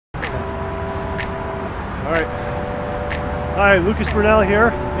All right. Hi, Lucas Brunelle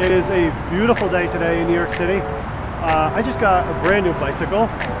here. It is a beautiful day today in New York City. I just got a brand new bicycle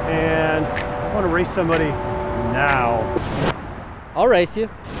and I want to race somebody now. I'll race you.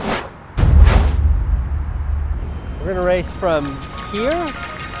 We're gonna race from here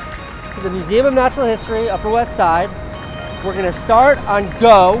to the Museum of Natural History, Upper West Side. We're gonna start on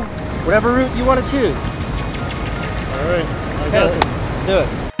go, whatever route you want to choose. All right, I got this. Let's do it.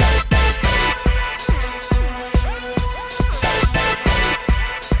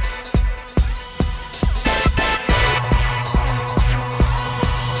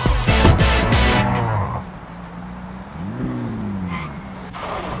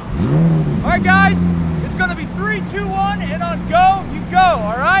 All right, guys, it's gonna be 3, 2, 1, and on go, you go,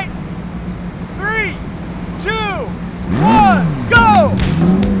 all right? 3, 2, 1, go!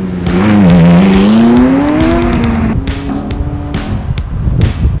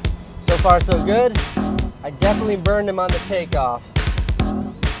 So far, so good. I definitely burned him on the takeoff.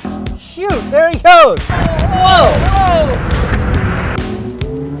 Shoot, there he goes! Whoa! Whoa!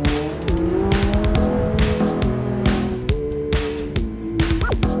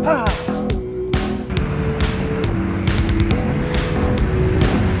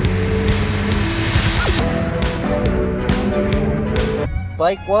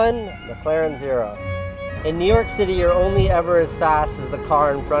 Bike 1, McLaren 0. In New York City, you're only ever as fast as the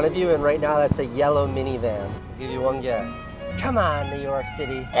car in front of you, and right now that's a yellow minivan. I'll give you one guess. Come on, New York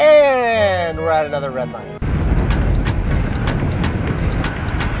City. And we're at another red light.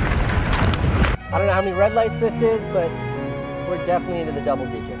 I don't know how many red lights this is, but we're definitely into the double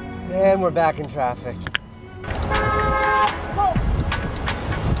digits. And we're back in traffic.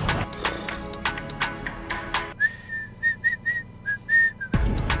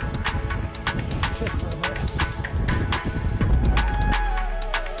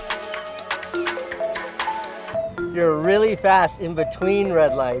 You're really fast in between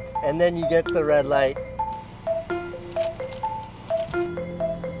red lights, and then you get to the red light.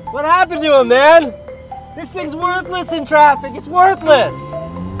 What happened to him, man? This thing's worthless in traffic. It's worthless.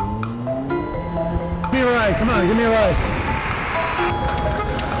 Give me a ride. Come on, give me a ride.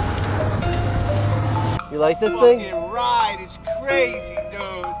 You like this thing? Fucking ride is crazy,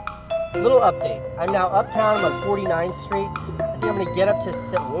 dude. Little update. I'm now uptown on 49th Street. I think I'm gonna get up to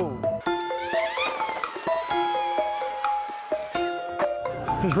whoa.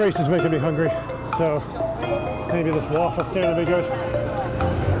 This race is making me hungry, so maybe this waffle stand will be good.